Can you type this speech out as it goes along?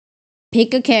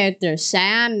Pick a character,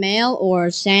 Sam male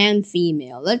or Sam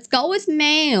female. Let's go with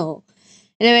male.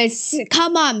 Anyways,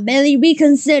 come on, Billy,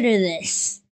 reconsider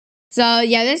this. So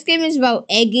yeah, this game is about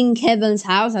egging Kevin's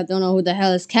house. I don't know who the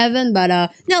hell is Kevin,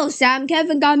 but no, Sam,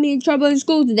 Kevin got me in trouble in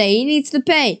school today. He needs to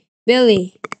pay.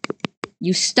 Billy,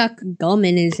 you stuck gum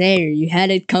in his hair. You had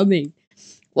it coming.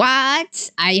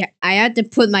 What? I had to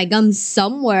put my gum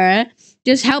somewhere.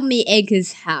 Just help me egg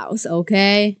his house,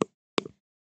 okay?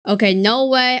 Okay, no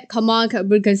way. Come on,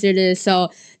 reconsider this. So,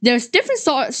 there's different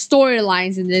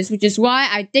storylines in this, which is why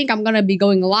I think I'm gonna be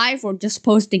going live or just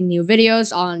posting new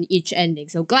videos on each ending.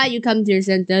 So, glad you come to your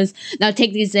sentence. Now,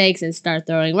 take these eggs and start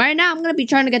throwing. Right now, I'm gonna be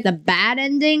trying to get the bad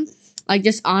ending. Like,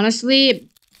 just honestly,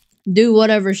 do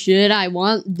whatever shit I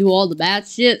want. Do all the bad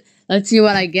shit. Let's see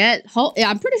what I get. Yeah,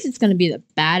 I'm pretty sure it's gonna be the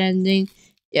bad ending.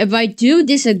 If I do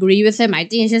disagree with him, I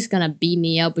think he's just gonna beat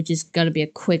me up, which is gonna be a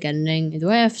quick ending. Do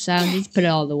I have sound? Just put it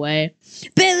all the way.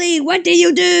 Billy, what did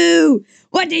you do?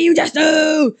 What did you just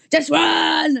do? Just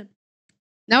run!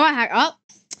 Now I hack up.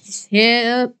 He's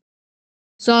here.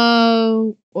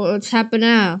 So, what's happening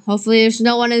now? Hopefully there's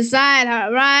no one inside,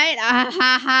 right? Ha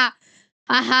ha ha.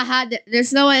 Ha ha ha.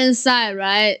 There's no one inside,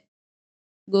 right?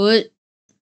 Good.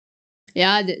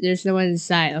 Yeah, there's no one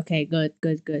inside. Okay, good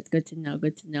to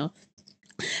know.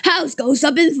 House goes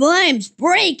up in flames.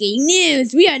 Breaking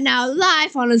news. We are now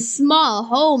live on a small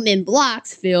home in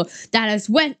Bloxville that has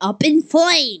went up in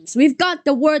flames. We've got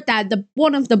the word that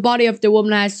one of the body of the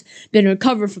woman has been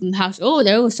recovered from the house. Oh,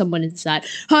 there was someone inside.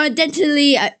 Her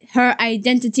identity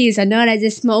is unknown at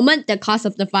this moment. The cause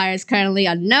of the fire is currently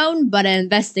unknown, but an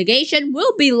investigation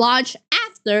will be launched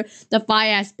after the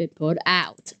fire has been put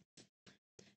out.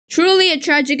 Truly a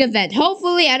tragic event.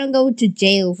 Hopefully, I don't go to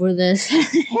jail for this.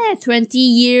 20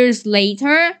 years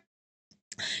later?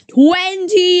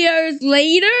 20 years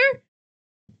later?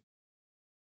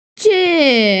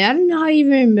 Shit, I don't know how I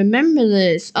even remember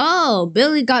this. Oh,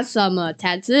 Billy got some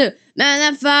tattoo. Man,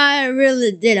 that fire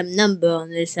really did a number on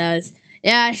this house.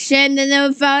 Yeah, shame they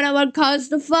never found out what caused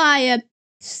the fire.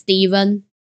 Steven.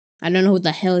 I don't know who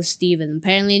the hell is Steven.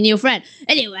 Apparently a new friend.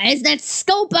 Anyways, let's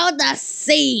scope out the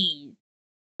scene.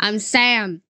 I'm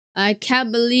Sam. I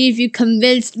can't believe you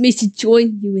convinced me to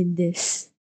join you in this.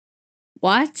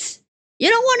 What?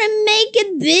 You don't want to make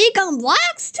it big on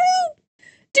BloxTube?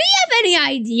 Do you have any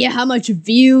idea how much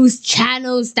views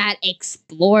channels that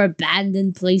explore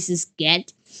abandoned places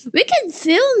get? We can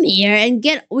film here and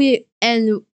get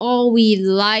all we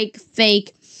like,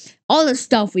 fake, all the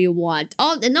stuff we want.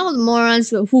 All the morons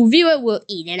who view it will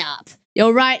eat it up.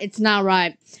 You're right, it's not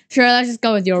right. Sure, let's just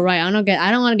go with you're right.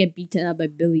 I don't want to get beaten up by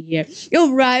Billy here.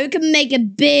 You're right, we can make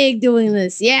it big doing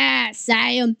this. Yeah,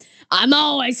 Sam, I'm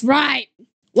always right.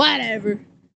 Whatever.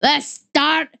 Let's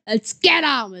start. Let's get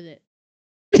on with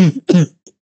it.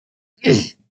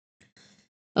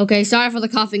 Okay, sorry for the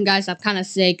coughing, guys. I'm kind of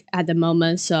sick at the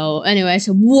moment. So, anyways,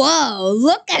 whoa,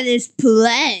 look at this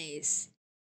place.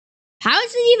 How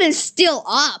is it even still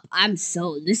up? I'm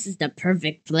sold. This is the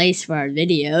perfect place for our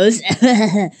videos.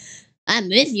 I'm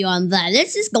with you on that.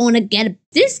 This is gonna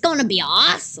be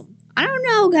awesome. I don't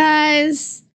know,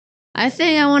 guys. I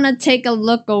think I want to take a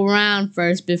look around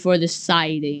first before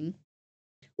deciding.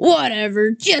 Whatever,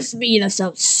 just meet us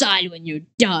outside when you're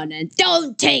done and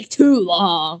don't take too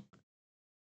long.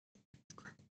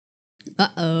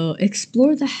 Uh-oh,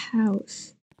 explore the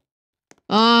house.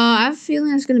 I have a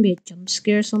feeling there's gonna be a jump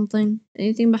scare or something.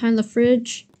 Anything behind the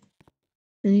fridge?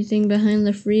 Anything behind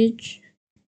the fridge?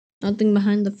 Nothing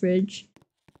behind the fridge.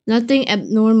 Nothing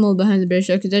abnormal behind the fridge.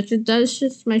 Okay, that's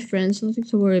just my friends. Nothing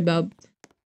to worry about.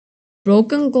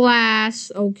 Broken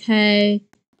glass. Okay.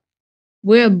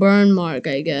 We're a burn mark,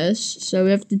 I guess. So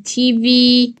we have the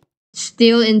TV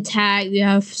still intact. We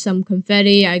have some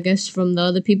confetti, I guess, from the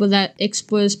other people that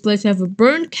explored this place. We have a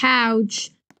burned couch.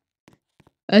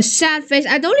 A sad face.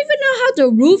 I don't even know how the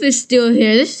roof is still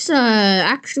here. This is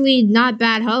actually not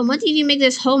bad home. What did you make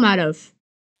this home out of?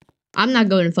 I'm not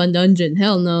going to Fun Dungeon.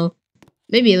 Hell no.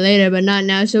 Maybe later, but not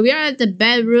now. So we are at the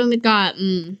bedroom. We got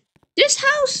this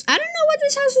house. I don't know what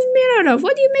this house is made out of.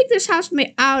 What do you make this house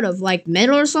made out of? Like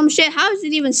metal or some shit? How is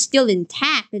it even still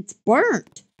intact? It's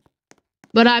burnt.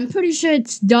 But I'm pretty sure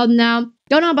it's done now.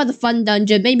 Don't know about the Fun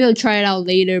Dungeon. Maybe I'll try it out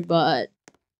later, but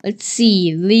let's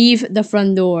see. Leave the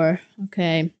front door.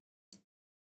 Okay.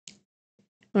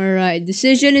 Alright,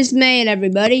 decision is made,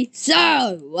 everybody.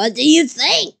 So, what do you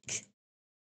think?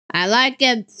 I like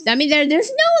it. I mean,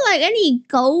 there's no, any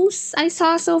ghosts I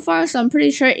saw so far, so I'm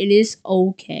pretty sure it is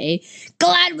okay.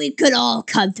 Glad we could all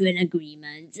come to an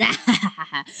agreement.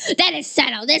 That is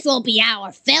settled. This will be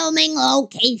our filming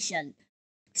location.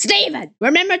 Steven,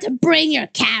 remember to bring your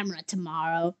camera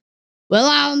tomorrow. Well,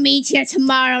 I'll meet you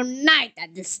tomorrow night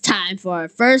at this time for our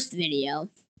first video.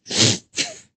 I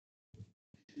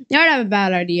have a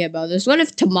bad idea about this. What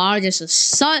if tomorrow just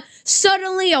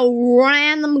suddenly a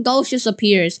random ghost just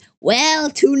appears? Well,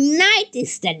 tonight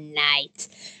is the night.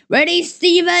 Ready,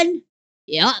 Steven?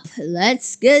 Yup,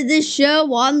 let's get this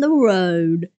show on the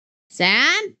road.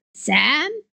 Sam?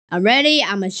 I'm ready.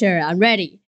 I'm sure. I'm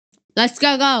ready. Let's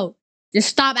go. Just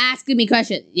stop asking me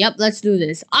questions. Yep, let's do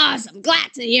this. Awesome.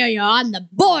 Glad to hear you're on the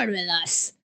board with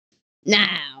us.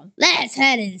 Now, let's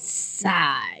head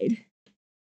inside.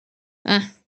 I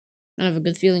don't have a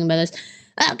good feeling about this.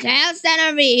 Okay, I'll stand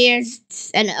over here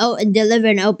and deliver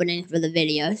an opening for the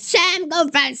video. Sam, go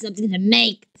find something to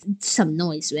make some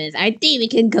noise with. I think we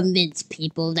can convince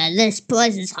people that this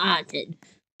place is haunted.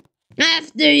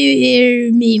 After you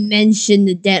hear me mention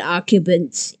the dead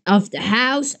occupants of the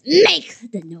house, make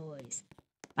the noise.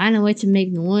 Find a way to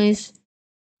make noise.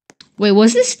 Wait,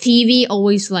 was this TV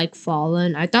always like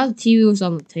fallen? I thought the TV was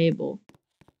on the table.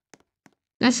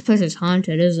 This place is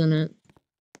haunted, isn't it?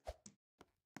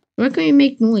 Where can we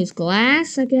make noise?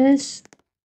 Glass, I guess?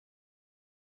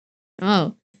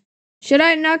 Oh. Should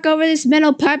I knock over this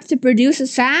metal pipe to produce a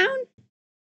sound?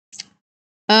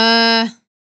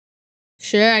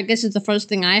 Sure, I guess it's the first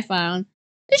thing I found.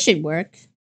 This should work.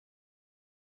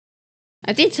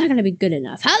 I think it's not gonna be good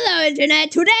enough. Hello,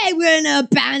 Internet! Today we're in an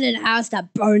abandoned house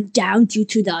that burned down due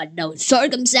to the unknown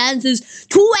circumstances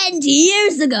 20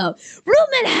 years ago.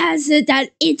 Rumor has it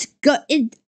that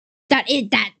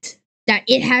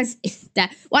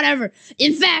whatever.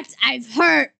 In fact, I've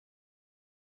heard.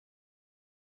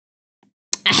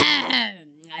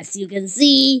 As you can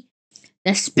see,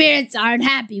 the spirits aren't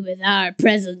happy with our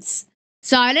presence.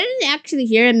 So I didn't actually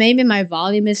hear it. Maybe my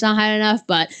volume is not high enough,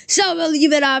 but so we'll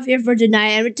leave it off here for tonight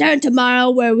and return tomorrow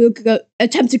where we'll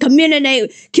attempt to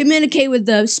communicate with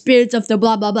the spirits of the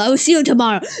blah blah blah. We'll see you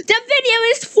tomorrow. The video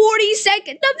is 40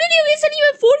 seconds. The video isn't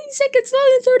even 40 seconds long.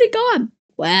 It's already gone.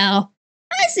 Well,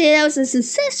 I say that was a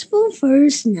successful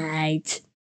first night.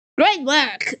 Great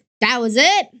work. That was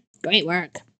it. Great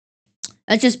work.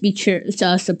 Let's just be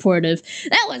supportive.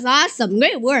 That was awesome.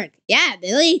 Great work. Yeah,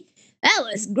 Billy. That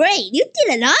was great. You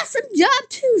did an awesome job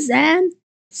too, Sam.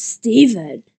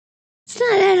 Steven. It's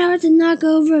not that hard to knock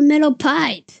over a metal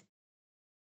pipe.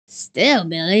 Still,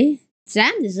 Billy.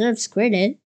 Sam deserves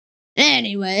credit.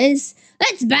 Anyways,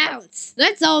 let's bounce.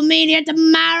 Let's all meet here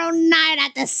tomorrow night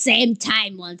at the same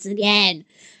time once again.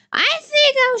 I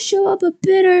think I'll show up a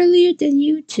bit earlier than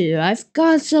you two. I've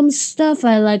got some stuff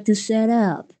I like to set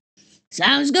up.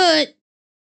 Sounds good.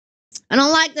 I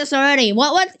don't like this already.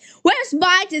 Where's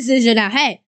my decision now?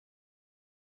 Hey.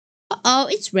 Uh-oh,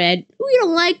 it's red. We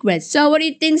don't like red. So what do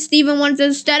you think Steven wants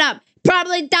us to set up?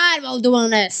 Probably died while doing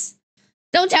this.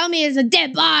 Don't tell me it's a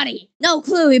dead body. No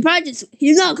clue. He probably just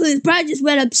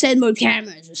went up and set more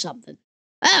cameras or something.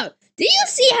 Oh, do you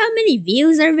see how many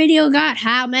views our video got?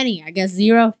 How many? I guess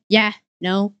 0. Yeah.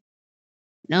 No.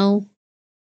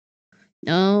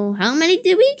 How many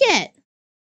did we get?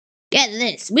 Get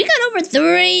this. We got over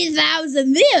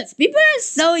 3,000 views. People are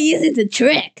so easy to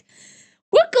trick.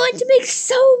 We're going to make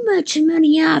so much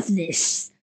money off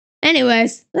this.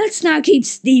 Anyways, let's not keep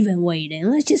Steven waiting.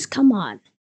 Let's just come on.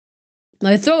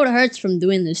 My throat hurts from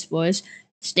doing this voice.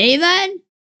 Steven?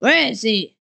 Where is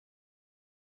he?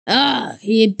 Oh,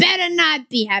 he better not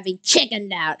be having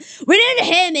chickened out. We need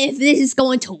him if this is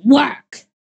going to work.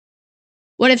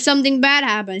 What if something bad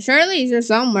happens? Surely he's here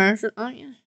somewhere. Oh,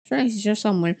 yeah. Surely he's here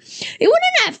somewhere. He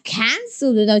wouldn't have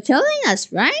cancelled without telling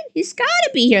us, right? He's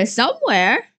gotta be here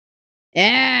somewhere.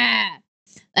 Yeah.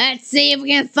 Let's see if we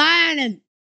can find him.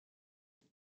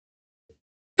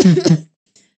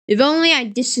 If only I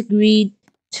disagreed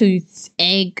to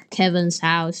egg Kevin's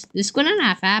house. This wouldn't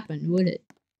have happened, would it?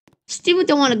 Steven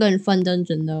don't want to go in Fun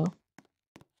Dungeon, though.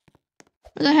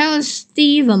 Where the hell is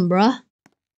Steven, bruh?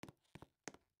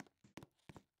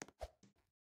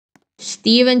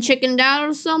 Steven chickened out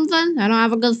or something? I don't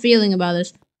have a good feeling about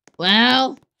this.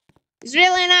 Well, he's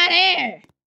really not here.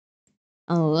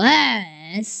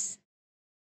 Unless...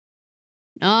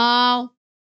 No.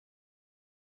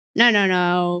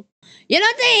 You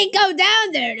don't think he'd go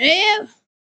down there, do you?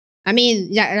 I mean,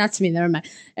 yeah, that's me, never mind.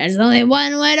 There's only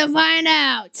one way to find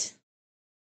out.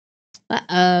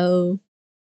 Uh-oh.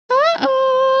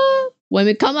 When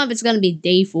we come up, it's gonna be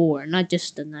day 4, not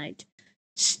just the night.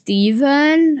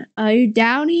 Steven, are you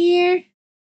down here?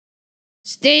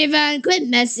 Steven, quit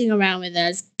messing around with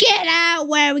us. Get out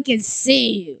where we can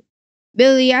see you.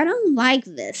 Billy, I don't like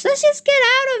this. Let's just get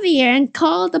out of here and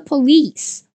call the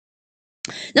police.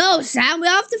 No, Sam, we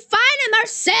have to find him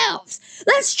ourselves.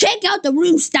 Let's check out the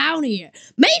rooms down here.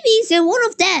 Maybe he's in one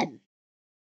of them.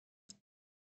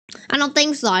 don't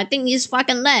think so. I think he's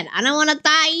fucking dead. I don't want to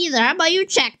die either. How about you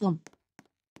check him?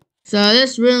 So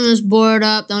this room is boarded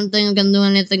up. Don't think I can do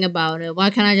anything about it.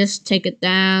 Why can't I just take it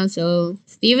down? So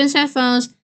Steven's headphones.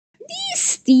 These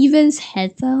Steven's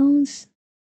headphones?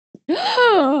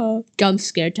 Jump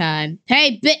scare time.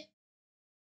 Hey,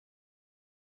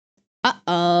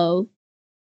 uh-oh.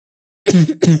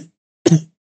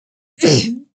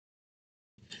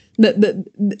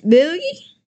 Billy?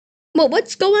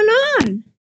 What's going on?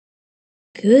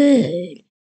 Good.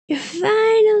 You're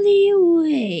finally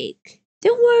awake.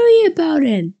 Don't worry about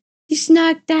him. He's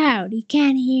knocked out. He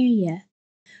can't hear you.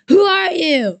 Who are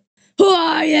you? Who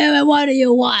are you and what do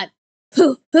you want?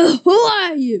 Who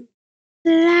are you?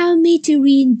 Allow me to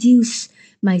reintroduce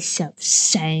myself,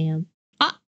 Sam.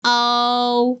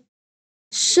 Uh-oh.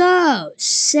 So,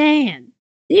 Sam,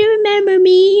 do you remember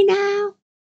me now?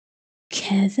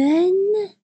 Kevin?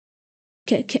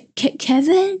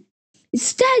 Kevin?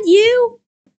 Is that you?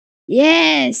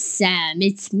 Yes, Sam,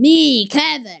 it's me,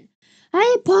 Kevin.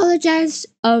 I apologize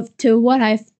to what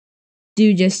I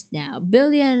do just now.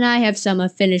 Billy and I have some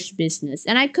unfinished business,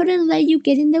 and I couldn't let you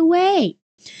get in the way.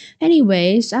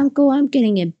 Anyways, Uncle, I'm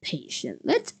getting impatient.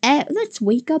 Let's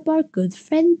wake up our good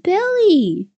friend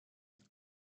Billy.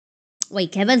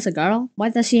 Wait, Kevin's a girl? Why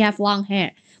does she have long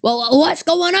hair? Well, what's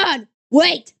going on?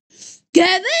 Wait,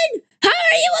 Kevin? How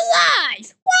are you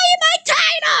alive? Why am I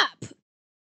tied up?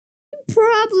 You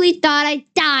probably thought I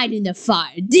died in the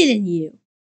fire, didn't you?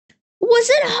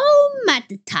 Wasn't home at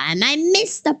the time. I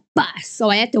missed the bus, so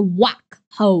I had to walk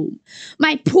home.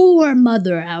 My poor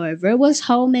mother, however, was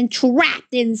home and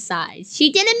trapped inside.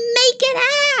 She didn't make it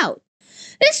out.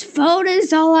 This photo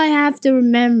is all I have to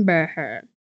remember her.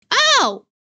 Oh,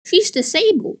 she's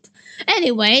disabled.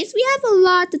 Anyways, we have a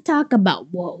lot to talk about.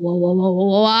 What? Do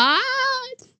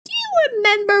you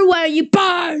remember where you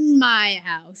burned my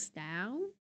house down?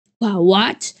 Well,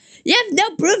 what? You have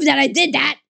no proof that I did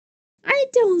that. I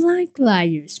don't like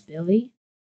liars, Billy.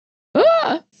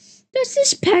 Does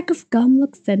this pack of gum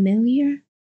look familiar?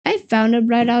 I found it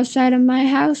right outside of my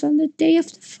house on the day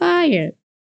of the fire.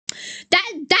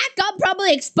 That gum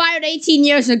probably expired 18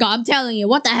 years ago, I'm telling you.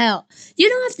 What the hell? You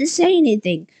don't have to say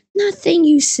anything. Nothing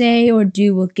you say or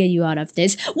do will get you out of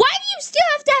this. Why do you still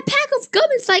have that pack of gum?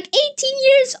 It's like 18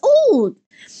 years old.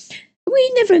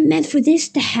 We never meant for this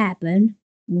to happen.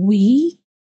 We?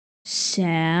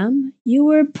 Sam, you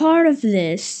were part of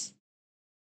this.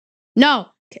 No,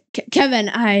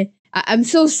 Kevin, I'm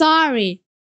so sorry.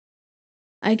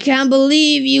 I can't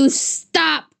believe you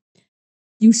stopped.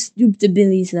 You stooped to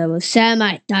Billy's level. Sam,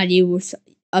 I thought you were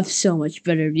of so much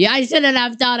better than you. I shouldn't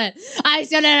have done it. I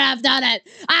shouldn't have done it.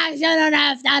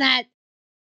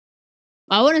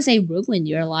 I wouldn't say ruined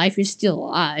your life. You're still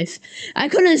alive. I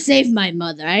couldn't save my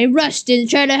mother. I rushed in to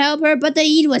try to help her, but the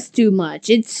heat was too much.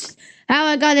 It's how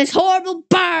I got this horrible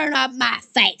burn on my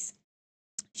face.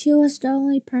 She was the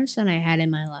only person I had in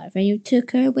my life, and you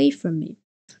took her away from me.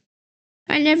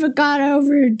 I never got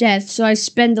over her death, so I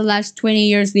spent the last 20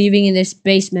 years living in this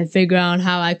basement figuring out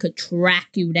how I could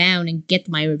track you down and get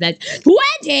my revenge. 20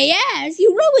 years?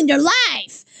 You ruined your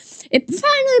life! It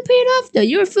finally paid off, though.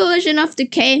 You were foolish enough to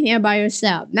came here by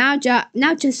yourself. Now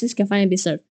justice can finally be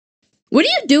served. Would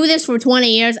you do this for 20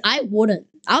 years? I wouldn't.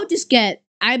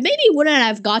 I maybe wouldn't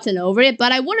have gotten over it,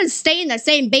 but I wouldn't stay in the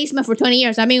same basement for 20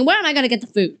 years. I mean, where am I going to get the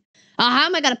food? How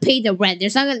am I going to pay the rent?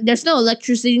 There's no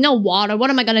electricity, no water. What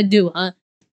am I going to do, huh?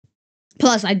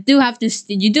 Plus, you do have to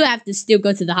still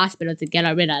go to the hospital to get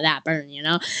rid of that burn, you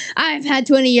know? I've had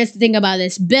 20 years to think about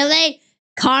this. Billy,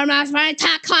 karma's finally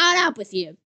caught up with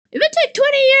you. If it took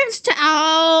 20 years to...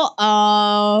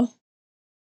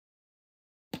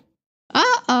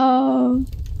 Uh-oh.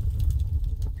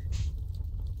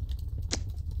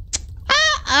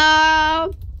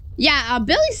 Yeah,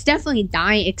 Billy's definitely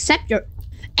dying, except your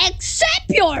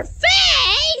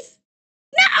faith?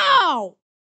 No!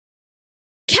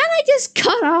 Can I just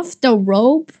cut off the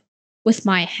rope with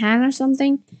my hand or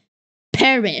something?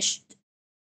 Perished.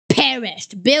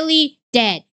 Billy,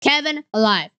 dead. Kevin,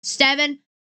 alive. Steven,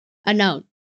 unknown.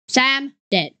 Sam,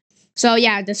 dead. So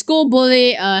yeah, the school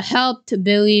bully helped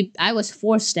Billy. I was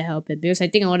forced to help him because I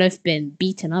think I would have been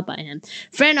beaten up by him.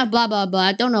 Friend of blah blah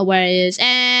blah, don't know where it is,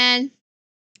 and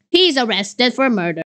he's arrested for murder.